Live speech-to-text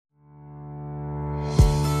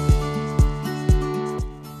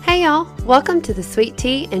Hey y'all, welcome to the Sweet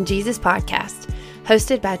Tea and Jesus podcast,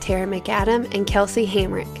 hosted by Tara McAdam and Kelsey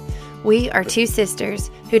Hamrick. We are two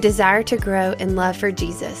sisters who desire to grow in love for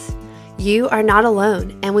Jesus. You are not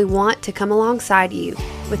alone, and we want to come alongside you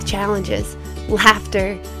with challenges,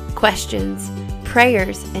 laughter, questions,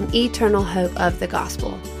 prayers, and eternal hope of the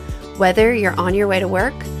gospel. Whether you're on your way to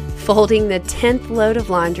work, folding the 10th load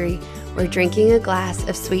of laundry, or drinking a glass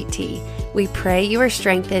of sweet tea, we pray you are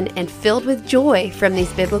strengthened and filled with joy from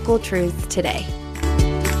these biblical truths today.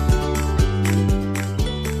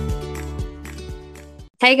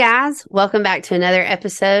 Hey guys, welcome back to another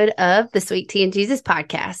episode of the Sweet Tea and Jesus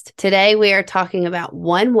podcast. Today we are talking about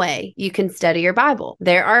one way you can study your Bible.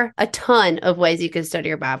 There are a ton of ways you can study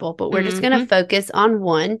your Bible, but we're just going to focus on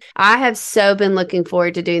one. I have so been looking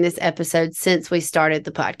forward to doing this episode since we started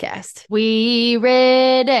the podcast. We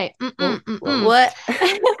ready. What?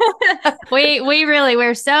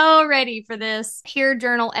 We're so ready for this H.E.A.R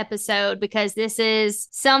journal episode because this is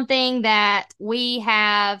something that we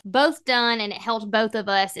have both done and it helped both of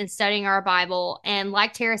us in studying our Bible. And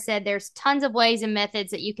like Tara said, there's tons of ways and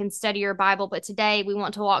methods that you can study your Bible, but today we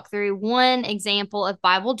want to walk through one example of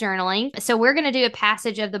Bible journaling. So we're going to do a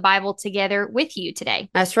passage of the Bible together with you today.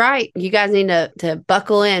 That's right. You guys need to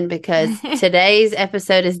buckle in because today's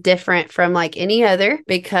episode is different from like any other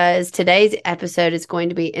because today's episode is going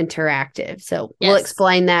to be interactive. So we'll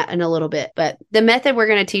explain that in a little bit. But the method we're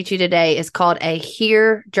going to teach you today is called a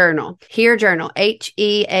H.E.A.R journal. H.E.A.R journal,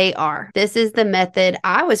 H-E.A.R. This is the method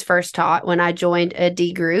I was first taught when I joined a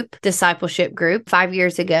D group, discipleship group 5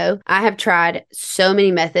 years ago. I have tried so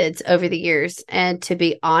many methods over the years. And to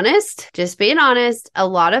be honest, just being honest, a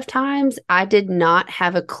lot of times I did not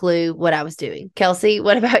have a clue what I was doing. Kelsey,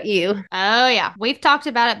 what about you? Oh yeah. We've talked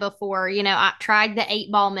about it before. You know, I tried the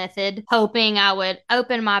 8-ball method, hoping I would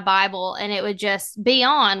open my Bible and it would just be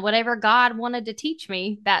on whatever God wanted to teach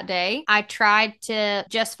me that day. I tried to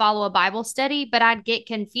just follow a Bible study, but I'd get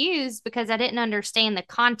confused because I didn't understand the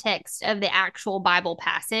context of the actual Bible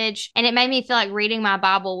passage. And it made me feel like reading my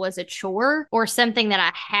Bible was a chore or something that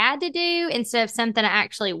I had to do instead of something I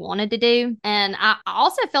actually wanted to do. And I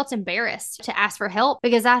also felt embarrassed to ask for help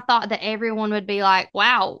because I thought that everyone would be like,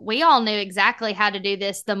 wow, we all knew exactly how to do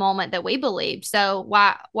this the moment that we believed. So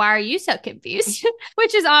why are you so confused?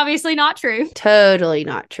 Which is obviously not true. Totally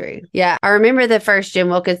not true. Yeah. I remember the first Jen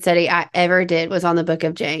Wilkins study I ever did was on the book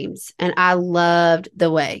of James. And I loved the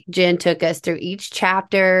way Jen took us through each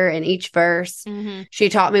chapter and each verse. She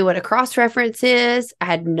taught me what a cross-reference is. I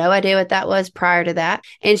had no idea what that was prior to that.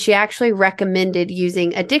 And she actually recommended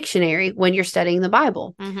using a dictionary when you're studying the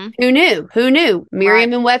Bible. Who knew? Who knew?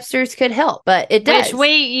 Merriam and Webster's could help, but it does. Which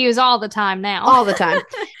we use all the time now. All the time.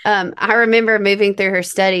 I remember moving through her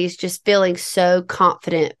studies, just feeling so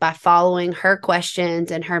confident by following her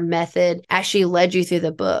questions and her method as she led you through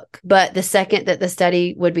the book. But the second that the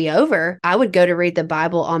study would be over, I would go to read the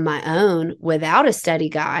Bible on my own without a study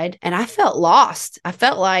guide. And I felt lost. I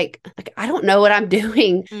felt like I don't know what I'm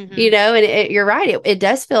doing, you know, and you're right. It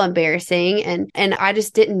does feel embarrassing. And I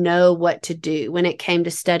just didn't know what to do when it came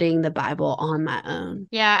to studying the Bible on my own.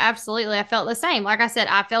 Yeah, absolutely. I felt the same. Like I said,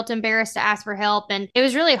 I felt embarrassed to ask for help. And it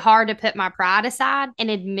was really hard to put my pride aside and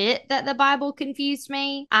admit that the Bible confused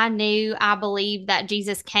me. I believed that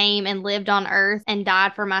Jesus came and lived on earth and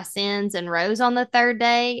died for my sins and rose on the third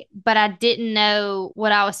day, but I didn't know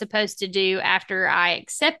what I was supposed to do after I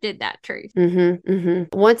accepted that truth.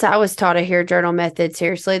 Once I was taught a H.E.A.R journal method,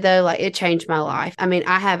 seriously though, like it changed my life. I mean,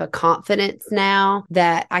 I have a confidence now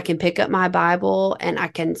that I can pick up my Bible and I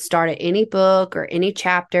can start at any book or any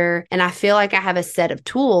chapter. And I feel like I have a set of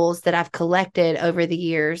tools that I've collected over the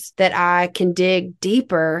years that I can dig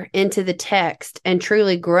deeper into the text and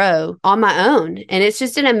truly grow on my own. And it's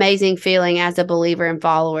just an amazing feeling as a believer and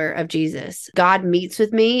follower of Jesus. God meets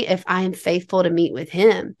with me if I am faithful to meet with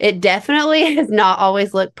him. It definitely has not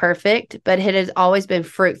always looked perfect, but it has always been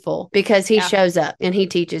fruitful because he shows up and he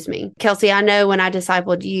teaches me. Kelsey, I know when I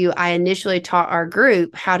discipled you, I initially taught our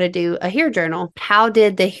group how to do a H.E.A.R journal. How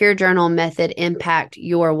did the H.E.A.R journal method impact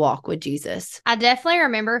your walk with Jesus? I definitely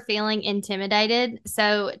remember feeling intimidated.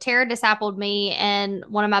 So Tara discipled me and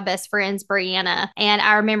one of my best friends, Brianna. And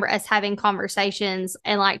I remember us having conversations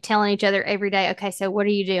and like telling each other every day, okay, so what are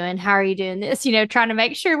you doing? How are you doing this? You know, trying to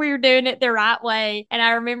make sure we were doing it the right way. And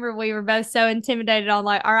I remember we were both so intimidated on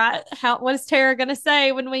like, all right, what is Tara going to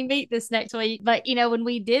say when we meet this next week? But, when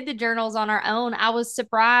we did the journals on our own, I was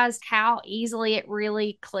surprised how easily it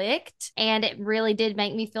really clicked. And it really did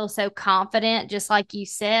make me feel so confident, just like you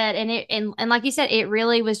said. And like you said, it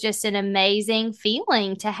really was just an amazing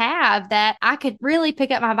feeling to have that I could really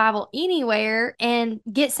pick up my Bible anywhere and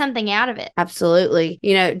get something out of it. Absolutely.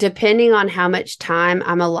 Depending on how much time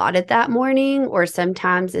I'm allotted that morning, or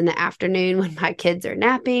sometimes in the afternoon when my kids are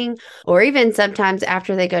napping, or even sometimes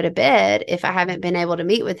after they go to bed, if I haven't been able to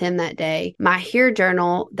meet with him that day, my H.E.A.R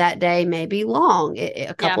journal that day may be long,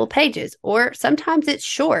 a couple of pages, or sometimes it's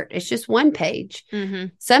short. It's just one page. Mm-hmm.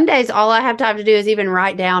 Some days, all I have time to do is even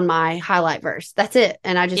write down my highlight verse. That's it.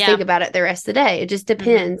 And I just think about it the rest of the day. It just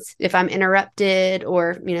depends if I'm interrupted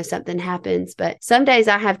or, something happens. But some days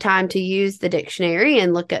I have time to use the dictionary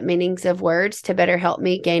and look up meanings of words to better help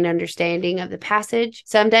me gain understanding of the passage.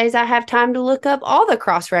 Some days I have time to look up all the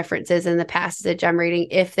cross references in the passage I'm reading,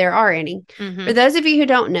 if there are any. For those of you who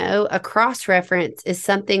don't know, a cross reference is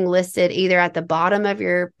something listed either at the bottom of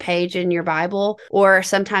your page in your Bible, or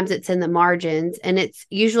sometimes it's in the margins, and it's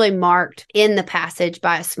usually marked in the passage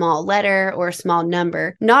by a small letter or a small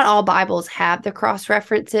number. Not all Bibles have the cross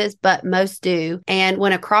references, but most do. And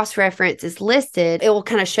when a cross reference is listed, it will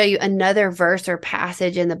kind of show you another verse or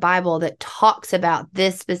passage in the Bible that talks about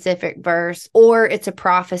this specific verse, or it's a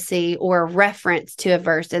prophecy or a reference to a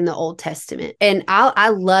verse in the Old Testament. And I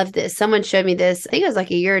love this. Someone showed me this, I think it was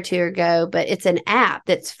like a year or two ago, but it's an app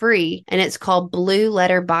that's free, and it's called Blue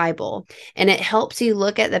Letter Bible. And it helps you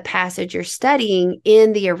look at the passage you're studying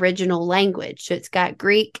in the original language. So it's got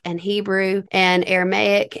Greek and Hebrew and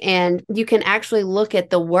Aramaic, and you can actually look at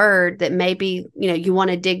the word that maybe, you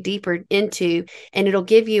want to dig deeper into, and it'll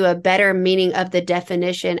give you a better meaning of the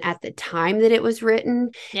definition at the time that it was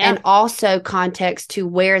written, and also context to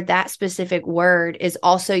where that specific word is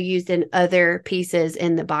also used in other pieces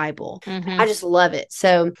in the Bible. I just love it.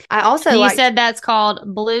 So I also You said that's called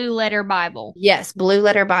Blue Letter Bible. Yes, Blue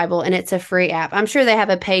Letter Bible, and it's a free app. I'm sure they have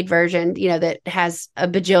a paid version, that has a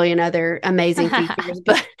bajillion other amazing features,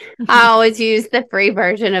 but I always use the free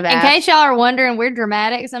version of apps. In case y'all are wondering, we're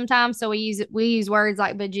dramatic sometimes, so we use words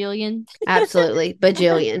like bajillion. Absolutely,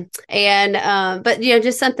 bajillion. And but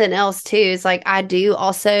just something else too is like, I do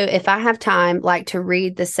also, if I have time, like to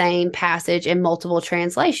read the same passage in multiple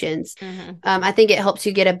translations. I think it helps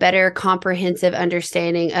you get a better comprehensive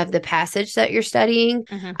understanding of the passage that you're studying.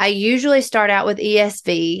 I usually start out with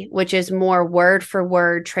ESV, which is more word for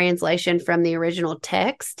word translation from the original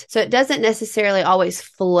text. So it doesn't necessarily always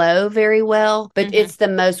flow very well, but it's the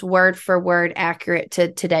most word for word accurate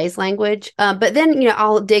to today's language. But then,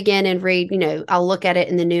 I'll dig in and read, I'll look at it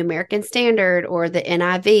in the New American Standard or the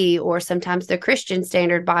NIV or sometimes the Christian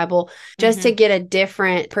Standard Bible, just to get a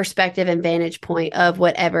different perspective and vantage point of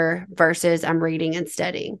whatever verses I'm reading and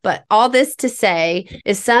studying. But all this to say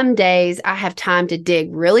is some days I have time to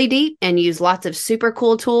dig really deep and use lots of super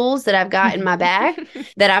cool tools that I've got in my bag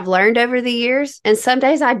that I've learned over the years. And some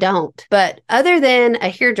days I don't. But other than a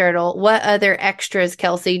H.E.A.R journal, what other extras,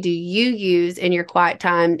 Kelsey, do you use in your quiet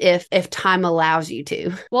time if time allows you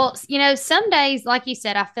to? Well, some days, like you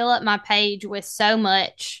said, I fill up my page with so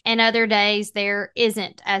much, and other days there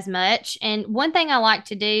isn't as much. And one thing I like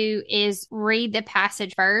to do is read the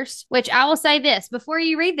passage first, which I will say this: before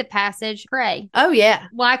you read the passage, pray. Oh, yeah.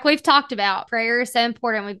 Like we've talked about, prayer is so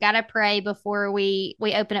important. We've got to pray before we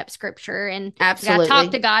open up scripture, and absolutely got to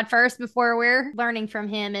talk to God first before we're learning from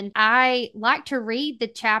him. And I like to read the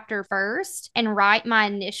chapter first and write my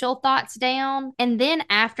initial thoughts down. And then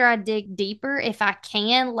after I dig deeper, if I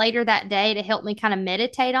can later that day to help me kind of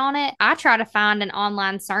meditate on it, I try to find an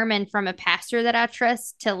online sermon from a pastor that I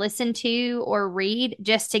trust to listen to or read,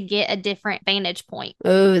 just to get a different vantage point.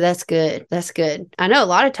 Oh, that's good. That's good. I know a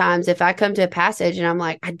lot of times if I come to a passage and I'm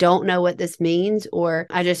like, I don't know what this means, or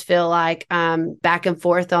I just feel like I'm back and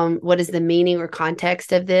forth on what is the meaning or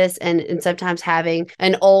context of this. And sometimes having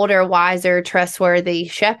an older, wiser, trustworthy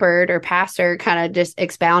shepherd or pastor kind of just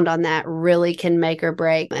expound on that really can make or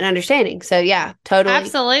break an understanding. So yeah, totally.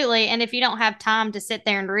 Absolutely. And if you don't have time to sit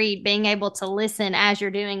there and read, being able to listen as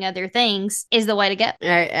you're doing other things is the way to go.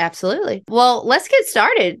 Absolutely. Well, let's get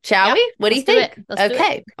started, shall we? What do you think?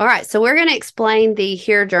 Okay. All right. So we're going to explain the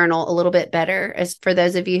H.E.A.R journal a little bit better, as for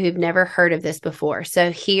those of you who've never heard of this before. So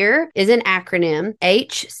H.E.A.R is an acronym.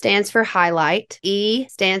 H stands for highlight, E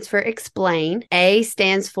stands for explain, A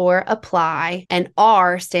stands for apply, and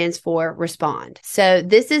R stands for respond. So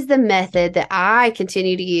this is the method that I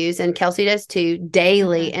continue to use, and Kelsey does too,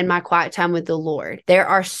 daily in my quiet time with the Lord. There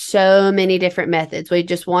are so many different methods. We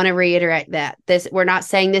just want to reiterate that we're not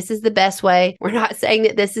saying this is the best way. We're not saying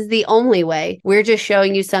that this is the only way. We're just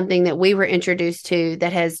showing you you something that we were introduced to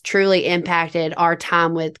that has truly impacted our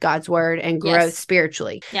time with God's word and growth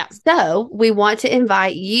spiritually. Yeah. So we want to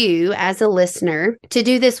invite you as a listener to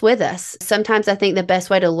do this with us. Sometimes I think the best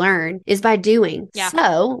way to learn is by doing. Yeah.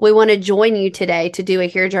 So we want to join you today to do a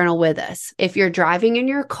H.E.A.R journal with us. If you're driving in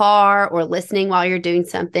your car or listening while you're doing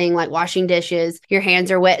something like washing dishes, your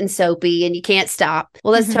hands are wet and soapy and you can't stop,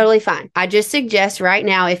 well, that's totally fine. I just suggest right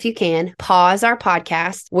now, if you can, pause our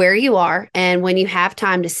podcast where you are. And when you have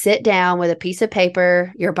time to sit down with a piece of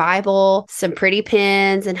paper, your Bible, some pretty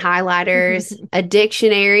pens and highlighters, a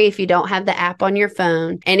dictionary if you don't have the app on your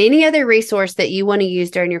phone, and any other resource that you want to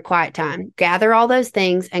use during your quiet time, gather all those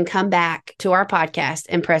things and come back to our podcast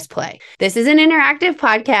and press play. This is an interactive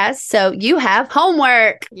podcast, so you have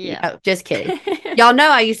homework. Yeah. No, just kidding. Y'all know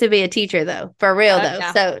I used to be a teacher, though, for real, though.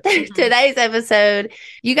 Yeah. So today's episode,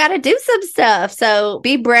 you got to do some stuff. So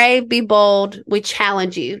be brave, be bold. We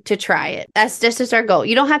challenge you to try it. That's just our goal.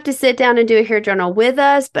 You don't have to sit down and do a H.E.A.R journal with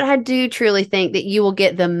us, but I do truly think that you will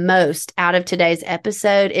get the most out of today's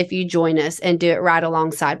episode if you join us and do it right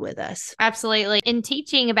alongside with us. Absolutely. In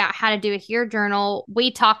teaching about how to do a H.E.A.R journal,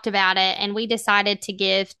 we talked about it and we decided to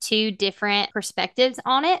give 2 different perspectives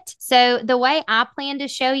on it. So the way I plan to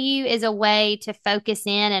show you is a way to focus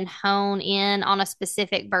in and hone in on a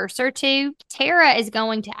specific verse or 2. Tara is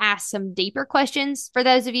going to ask some deeper questions for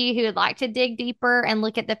those of you who would like to dig deeper and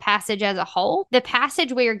look at the passage as a whole. The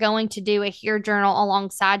passage we are going to do a H.E.A.R journal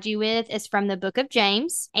alongside you with is from the book of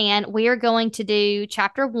James, and we are going to do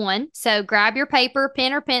chapter 1. So grab your paper,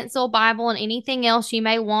 pen or pencil, Bible, and anything else you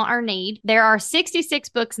may want or need. There are 66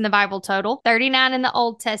 books in the Bible total, 39 in the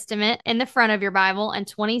Old Testament in the front of your Bible, and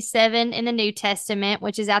 27 in the New Testament,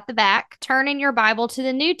 which is at the back. Turn in your Bible to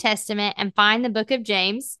the New Testament and find the book of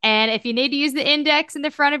James. And if you need to use the index in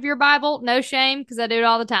the front of your Bible, no shame, because I do it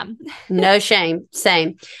all the time. No shame.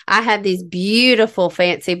 Same. I have these beautiful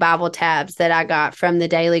fancy Bible tabs that I got from the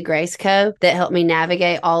Daily Grace Co. that help me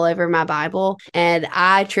navigate all over my Bible. And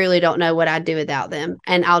I truly don't know what I'd do without them.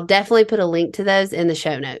 And I'll definitely put a link to those in the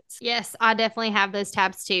show notes. Yes, I definitely have those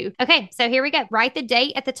tabs too. Okay, so here we go. Write the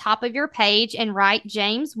date at the top of your page and write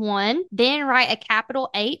James 1. Then write a capital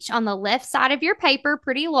H on the left side of your paper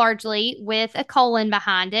pretty largely with a colon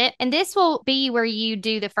behind it. And this will be where you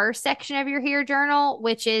do the first section of your H.E.A.R journal,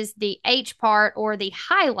 which is the H part or the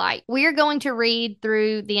highlight. We're going to read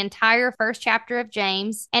through the entire first chapter of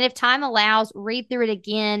James. And if time allows, read through it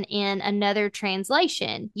again in another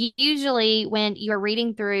translation. Usually when you're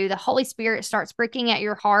reading through, the Holy Spirit starts pricking at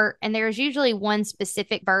your heart. And there's usually one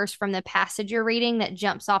specific verse from the passage you're reading that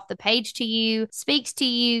jumps off the page to you, speaks to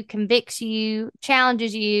you, convicts you,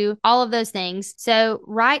 challenges you, all of those things. So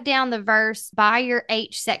write down the verse by your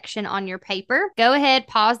H section on your paper. Go ahead,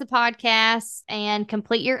 pause the podcast and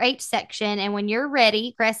complete your H section. And when you're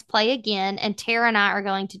ready, press play again. And Tara and I are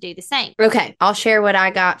going to do the same. Okay, I'll share what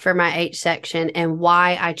I got for my H section and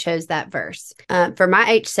why I chose that verse. For my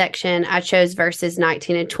H section, I chose verses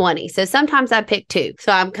 19 and 20. So sometimes I pick 2.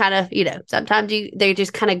 So I'm kind of, sometimes they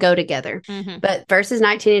just kind of go together. But verses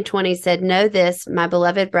 19 and 20 said, "Know this, my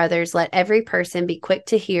beloved brothers, let every person be quick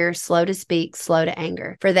to hear, slow to speak, slow to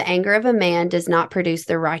anger. For the anger of a man does not produce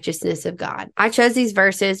the righteousness of God." I chose these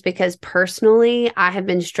verses because personally, I have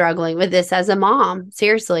been struggling with this as a mom.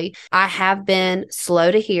 Seriously, I have been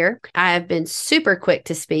slow to hear. I have been super quick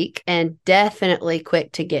to speak and definitely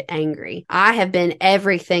quick to get angry. I have been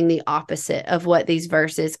everything the opposite of what these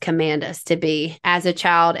verses command us to be as a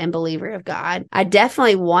child and believer of God. I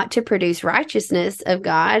definitely want to produce righteousness of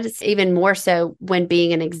God, even more so when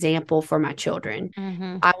being an example for my children.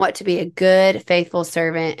 I want to be a good, faithful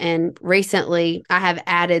servant. And recently, I have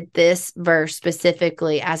added this verse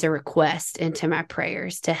specifically as a request into my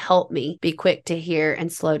prayers to help me be quick to hear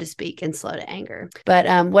and slow to speak and slow to anger. But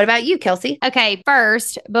what about you, Kelsey? Okay,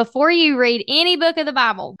 first, before you read any book of the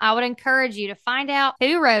Bible, I would encourage you to find out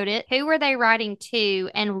who wrote it, who were they writing to,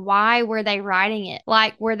 and why were they writing it?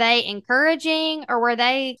 Like, were they encouraging or were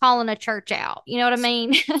they calling a church out? You know what I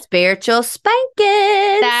mean? Spiritual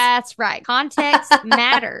spankings. That's right. Context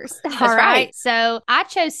matters. That's All right. So I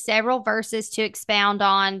chose several verses to expound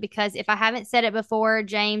on because if I haven't said it before,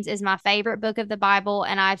 James is my favorite book of the Bible,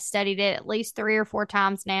 and I've studied it at least 3 or 4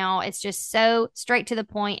 times now. It's just so straight to the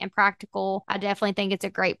point and practical. I definitely think it's a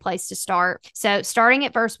great place to start. So starting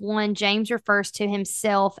at verse 1, James refers to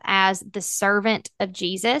himself as the servant of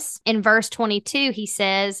Jesus. In verse 22, he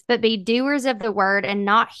says, "But be doers of the word and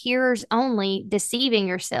not hearers only, deceiving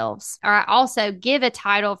yourselves." Or I also give a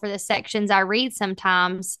title for the sections I read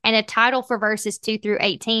sometimes, and a title for verses 2 through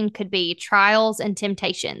 18 could be Trials and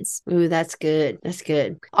Temptations. Ooh, that's good. That's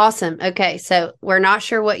good. Awesome. Okay. So we're not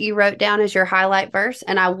sure what you wrote down as your highlight verse.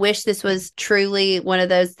 And I wish this was was truly one of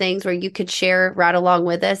those things where you could share right along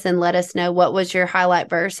with us and let us know what was your highlight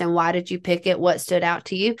verse and why did you pick it, what stood out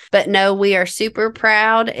to you. But no, we are super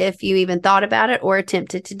proud if you even thought about it or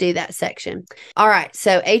attempted to do that section. All right,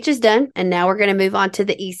 so H is done, and now we're going to move on to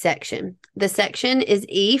the E section. The section is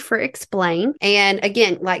E for explain. And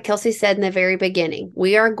again, like Kelsey said in the very beginning,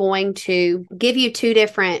 we are going to give you two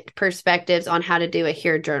different perspectives on how to do a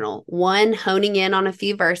H.E.A.R journal. One, honing in on a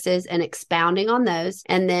few verses and expounding on those.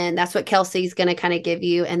 And then that's what Kelsey's going to kind of give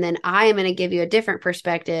you. And then I am going to give you a different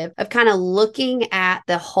perspective of kind of looking at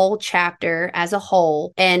the whole chapter as a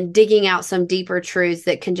whole and digging out some deeper truths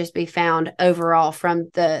that can just be found overall from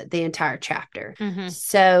the entire chapter. Mm-hmm.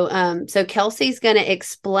 So Kelsey's going to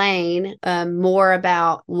explain more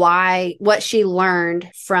about what she learned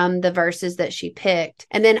from the verses that she picked.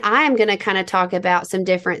 And then I am going to kind of talk about some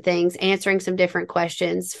different things, answering some different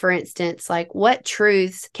questions. For instance, like what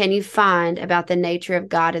truths can you find about the nature of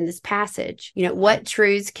God in this passage? You know, what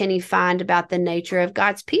truths can you find about the nature of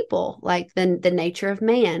God's people, like the nature of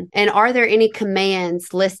man? And are there any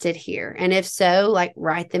commands listed here? And if so, like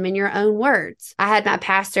write them in your own words. I had my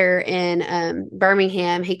pastor in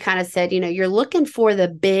Birmingham. He kind of said, you know, you're looking for the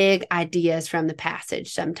big ideas from the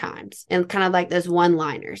passage sometimes and kind of like those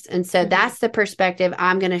one-liners. And so that's the perspective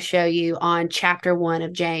I'm going to show you on chapter 1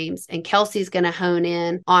 of James. And Kelsey's going to hone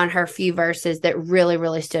in on her few verses that really,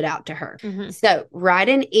 really stood out to her. So write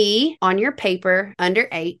an E on your paper under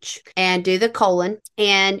H and do the colon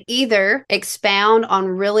and either expound on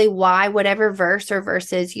really why whatever verse or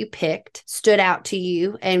verses you picked stood out to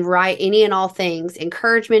you and write any and all things,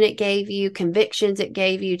 encouragement it gave you, convictions it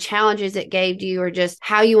gave you, challenges it gave you, or just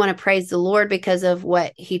how you want to praise the Lord because of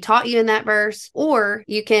what he taught you in that verse. Or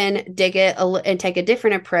you can dig it and take a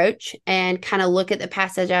different approach and kind of look at the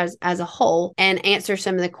passage as a whole and answer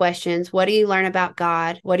some of the questions. What do you learn about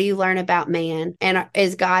God? What do you learn about man? And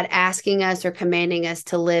is God asking us or commanding us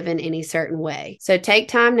to live in any certain way? So take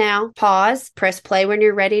time now, pause, press play when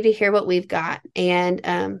you're ready to hear what we've got. And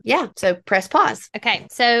so press pause. Okay,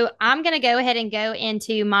 so I'm going to go ahead and go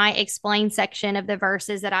into my explain section of the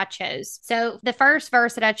verses that I chose. So the first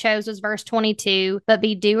verse that I chose was verse 22, but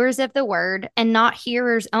be doers of the word and not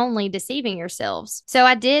hearers only, deceiving yourselves. So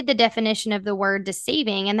I did the definition of the word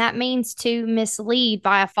deceiving, and that means to mislead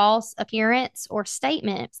by a false appearance or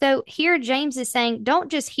statement. So here James is saying,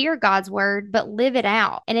 don't just hear God's word, but live it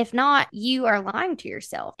out. And if not, you are lying to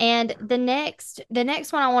yourself. And the next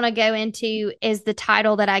one I want to go into is the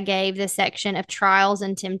title that I gave this section of trials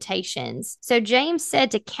and temptations. So James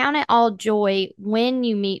said to count it all joy when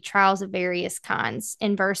you meet trials of various kinds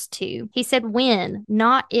in verse 2. He said when,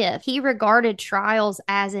 not if. He regarded trials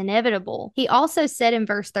as inevitable. He also said in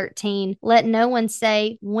verse 13, let no one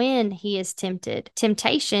say when he is tempted.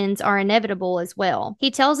 Temptations are inevitable as well.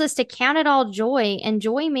 He tells us to count it all joy, and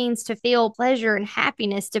joy means to feel pleasure and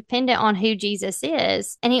happiness dependent on who Jesus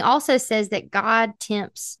is. And he also says that God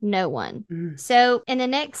tempts no one. So in the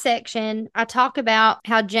next section, I talk about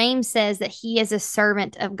how James says that he is a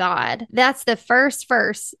servant of God. That's the first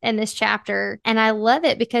verse in this chapter. And I love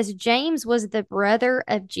it because James was the brother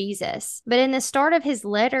of Jesus. But in the start of his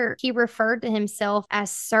letter, he referred to himself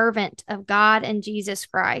as servant of God and Jesus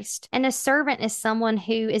Christ. And a servant is someone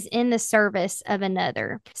who is in the service of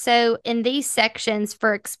another. So in these sections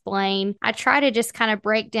for explain, I try to just kind of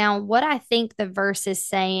break down what I think the verse is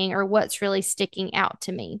saying or what's really sticking out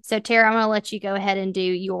to me. So Tara, I'm going to let you go ahead and do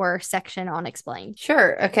your section on explain.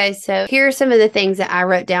 Sure. Okay. So here are some of the things that I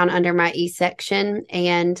wrote down under my E section.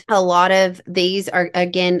 And a lot of these are,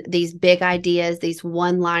 again, these big ideas, these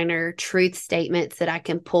one-liner truth statements that I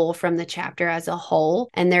can pull from the chapter as a whole.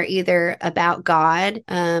 And they're either about God,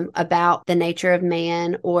 about the nature of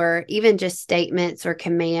man, or even just statements or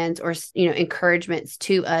commands or, encouragements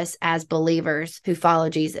to us as believers who follow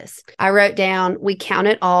Jesus. I wrote down, we count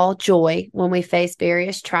it all joy when we face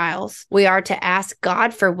various trials. We are to ask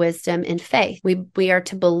God for wisdom in faith. We are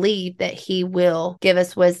to believe that he will give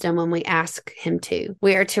us wisdom when we ask him to.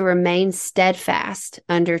 We are to remain steadfast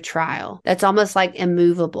under trial. That's almost like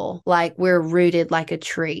immovable, like we're rooted like a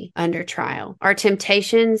tree under trial. Our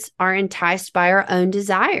temptations are enticed by our own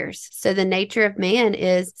desires. So the nature of man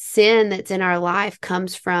is sin that's in our life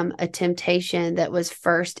comes from a temptation that was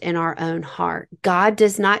first in our own heart. God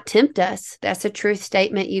does not tempt us. That's a truth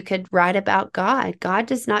statement you could write about God. God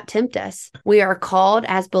does not tempt us. We are called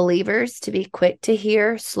as believers to be quick to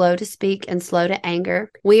hear, slow to speak, and slow to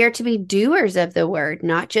anger. We are to be doers of the word,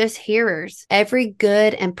 not just hearers. Every good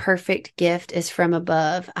good and perfect gift is from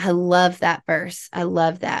above. I love that verse. I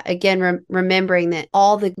love that. Again, remembering that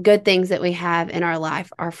all the good things that we have in our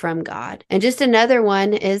life are from God. And just another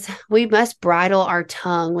one is we must bridle our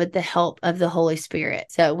tongue with the help of the Holy Spirit.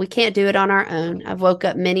 So we can't do it on our own. I've woke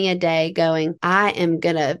up many a day going, I am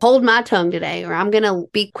going to hold my tongue today, or I'm going to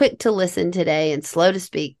be quick to listen today and slow to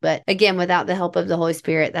speak. But again, without the help of the Holy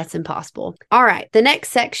Spirit, that's impossible. All right. The next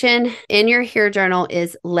section in your H.E.A.R journal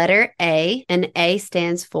is letter A, and A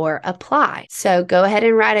stands for apply. So go ahead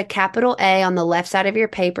and write a capital A on the left side of your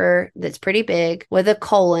paper that's pretty big with a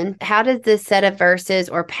colon. How does this set of verses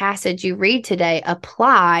or passage you read today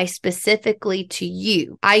apply specifically to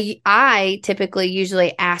you? I typically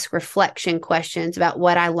usually ask reflection questions about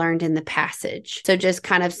what I learned in the passage. So just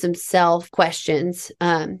kind of some self questions.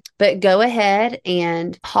 But go ahead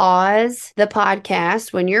and pause the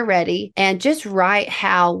podcast when you're ready and just write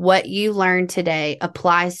how what you learned today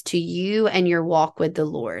applies to you and your walk with the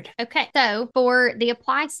Lord. Okay. So for the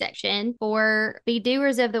apply section, for be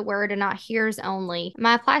doers of the word and not hearers only,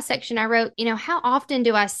 my apply section, I wrote, how often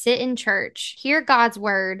do I sit in church, hear God's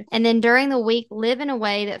word, and then during the week live in a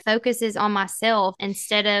way that focuses on myself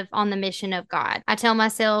instead of on the mission of God? I tell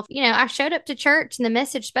myself, I showed up to church and the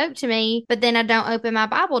message spoke to me, but then I don't open my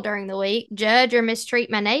Bible during the week, judge or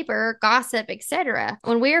mistreat my neighbor, gossip, etc.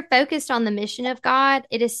 When we are focused on the mission of God,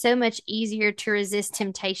 it is so much easier to resist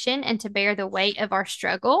temptation and to bear the weight of our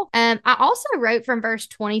struggle. I also wrote from verse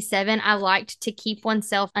 27, I liked to keep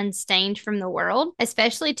oneself unstained from the world,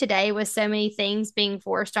 especially today with so many things being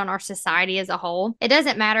forced on our society as a whole. It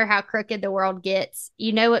doesn't matter how crooked the world gets.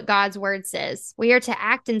 You know what God's word says. We are to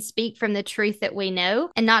act and speak from the truth that we know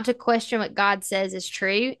and not to question what God says is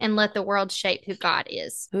true and let the world shape who God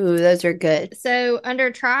is. Ooh, those are good. So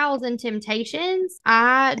under trials and temptations,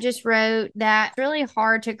 I just wrote that it's really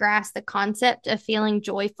hard to grasp the concept of feeling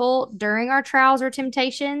joyful during our trials or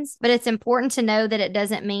temptations, but it's important to know that it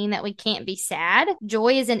doesn't mean that we can't be sad.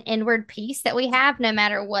 Joy is an inward peace that we have no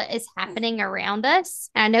matter what is happening around us.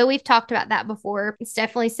 And I know we've talked about that before. It's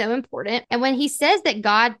definitely so important. And when he says that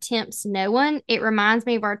God tempts no one, it reminds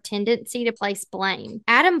me of our tendency to place blame.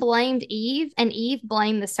 Adam blamed Eve and Eve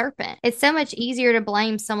blamed the serpent. It's so much easier to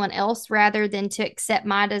blame someone else rather than to accept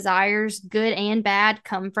my desires, good and bad,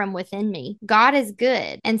 come from within me. God is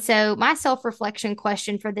good. And so my self-reflection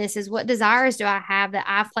question for this is, what desires do I have that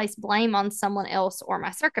I've placed blame on someone else or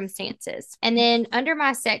my circumstances? And then under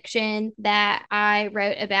my section that I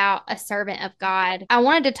wrote about a servant of God, I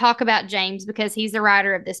wanted to talk about James because he's the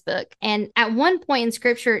writer of this book. And at one point in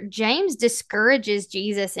scripture, James discourages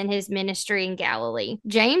Jesus in his ministry in Galilee.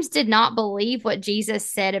 James did not believe what Jesus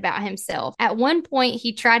said about himself. At one point,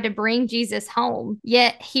 he tried to bring Jesus home,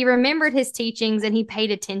 yet he remembered his teachings and he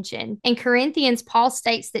paid attention. In Corinthians, Paul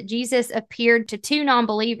states that Jesus appeared to two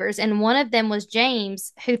non-believers, and one of them was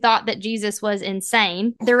James, who thought that Jesus was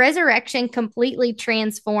insane. The resurrection completely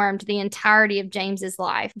transformed the entirety of James's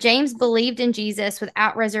life. James believed in Jesus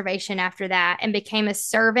without reservation after that and became a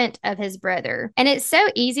servant of his brother. And it's so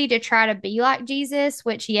easy to try to be like Jesus,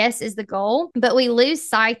 which, yes, is the goal, but we lose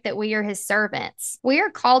sight that we are his servants. We are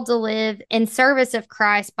called to live in service of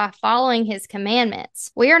Christ by following his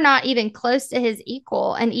commandments. We are not even close to his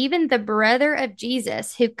equal, and even the brother of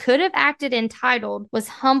Jesus, who could have acted entitled, was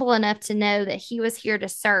humble enough to know that he was here to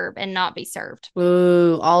serve and not be served.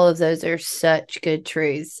 Ooh, all of those are such good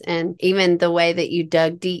truths. And even the way that you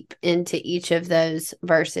dug deep into each of those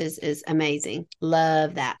verses is amazing.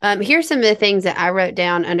 Love that. Here's some of the things that I wrote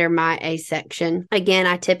down under my A section. Again,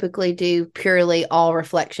 I typically do purely all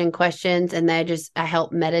reflection questions, and I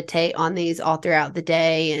help meditate on these all throughout the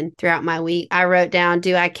day and throughout my week. I wrote down,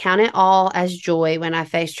 do I count it all as joy when I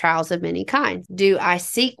face trials of many kinds? Do I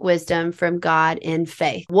seek wisdom from God in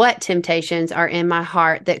faith? What temptations are in my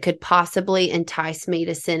heart that could possibly entice me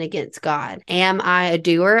to sin against God? Am I a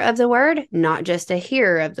doer of the word, not just a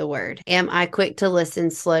hearer of the word? Am I quick to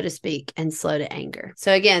listen, slow to speak, and slow to anger?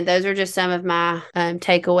 So again, those are just some of my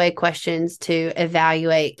takeaway questions to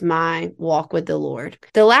evaluate my walk with the Lord.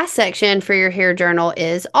 The last section for your H.E.A.R journal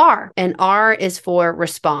is R, and R is for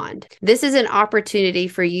respond. This is an opportunity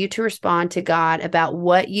for you to respond to God about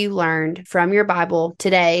what you learned from your Bible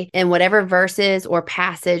today in whatever verses or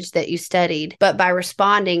passage that you studied, but by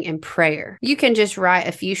responding in prayer. You can just write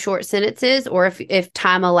a few short sentences, or if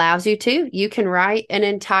time allows you to, you can write an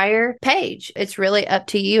entire page. It's really up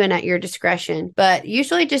to you and at your discretion. But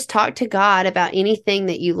usually just talk to God about anything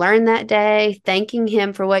that you learned that day, thanking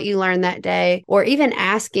him for what you learned that day, or even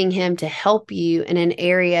asking him to help you in an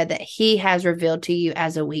area that he has revealed to you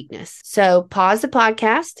as a weakness. So pause the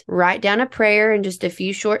podcast, write down a prayer in just a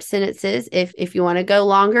few short sentences. If you want to go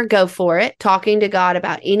longer, go for it. Talking to God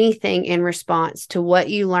about anything in and response to what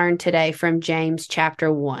you learned today from James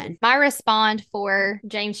chapter 1. My response for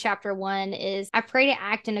James chapter 1 is, I pray to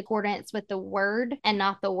act in accordance with the word and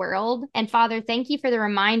not the world. And Father, thank you for the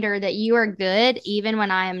reminder that you are good even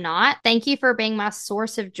when I am not. Thank you for being my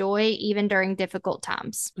source of joy even during difficult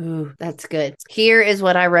times. Ooh, that's good. Here is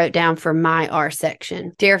what I wrote down for my R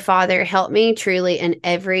section. Dear Father, help me truly in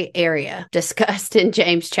every area discussed in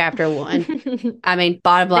James chapter 1. I mean,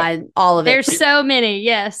 bottom line, all of it. There's so many,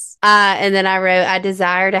 yes. And then I wrote, I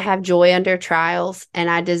desire to have joy under trials, and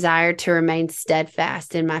I desire to remain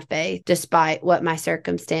steadfast in my faith, despite what my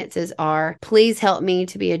circumstances are. Please help me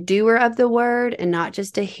to be a doer of the word and not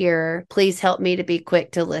just a hearer. Please help me to be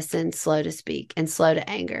quick to listen, slow to speak, and slow to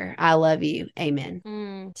anger. I love you.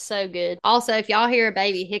 Amen. So good. Also, if y'all hear a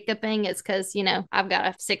baby hiccuping, it's because, I've got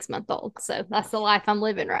a 6-month-old. So that's the life I'm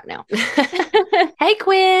living right now. Hey,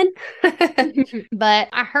 Quinn. But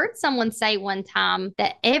I heard someone say one time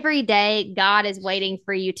that every day God is waiting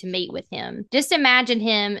for you to meet with him. Just imagine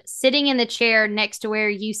him sitting in the chair next to where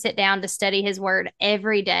you sit down to study his word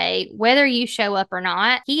every day, whether you show up or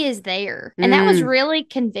not, he is there. And that was really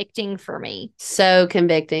convicting for me. So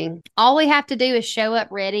convicting. All we have to do is show up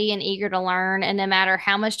ready and eager to learn. And no matter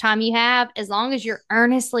how much time you have, as long as you're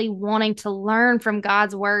earnestly wanting to learn from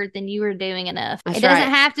God's word, then you are doing enough. That's it doesn't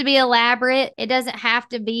right. have to be elaborate. It doesn't have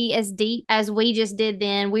to be as deep as we just did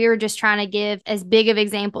then. We were just trying to give as big of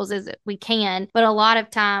examples as we can. But a lot of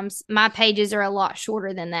times my pages are a lot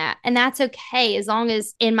shorter than that. And that's okay. As long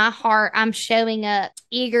as in my heart, I'm showing up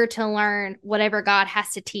eager to learn whatever God has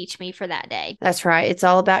to teach me for that day. That's right. It's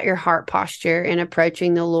all about your heart posture in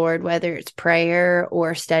approaching the Lord, whether it's prayer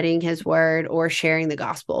or studying his word or sharing the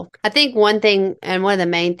gospel. I think one thing and one of the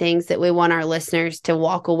main things that we want our listeners to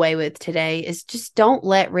walk away with today is just don't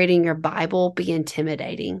let reading your Bible be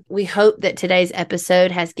intimidating. We hope that today's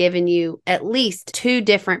episode has given you at least 2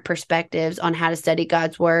 different perspectives on how to study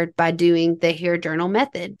God's word by doing the H.E.A.R journal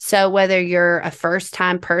method. So whether you're a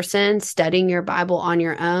first-time person studying your Bible on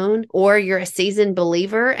your own, or you're a seasoned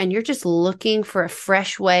believer and you're just looking for a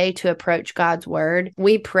fresh way to approach God's word,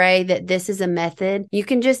 we pray that this is a method you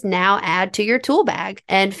can just now add to your tool bag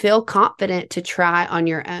and feel confident to try on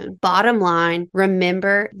your own. Bottom line,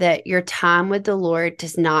 remember that your time with the Lord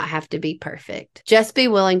does not have to be perfect. Just be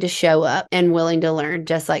willing to show up and willing to learn,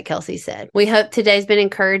 just like Kelsey said. We hope today's been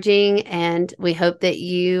encouraging, and we hope that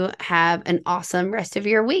you have an awesome rest of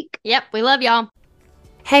your week. Yep, we love y'all.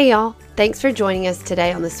 Hey y'all, thanks for joining us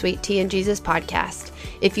today on the Sweet Tea and Jesus podcast.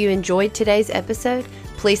 If you enjoyed today's episode,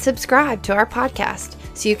 please subscribe to our podcast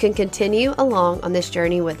so you can continue along on this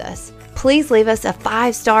journey with us. Please leave us a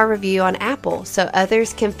 5-star review on Apple so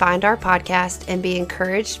others can find our podcast and be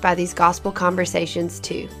encouraged by these gospel conversations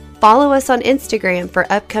too. Follow us on Instagram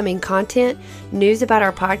for upcoming content, news about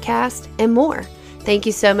our podcast, and more. Thank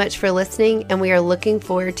you so much for listening, and we are looking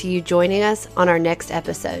forward to you joining us on our next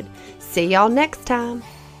episode. See y'all next time.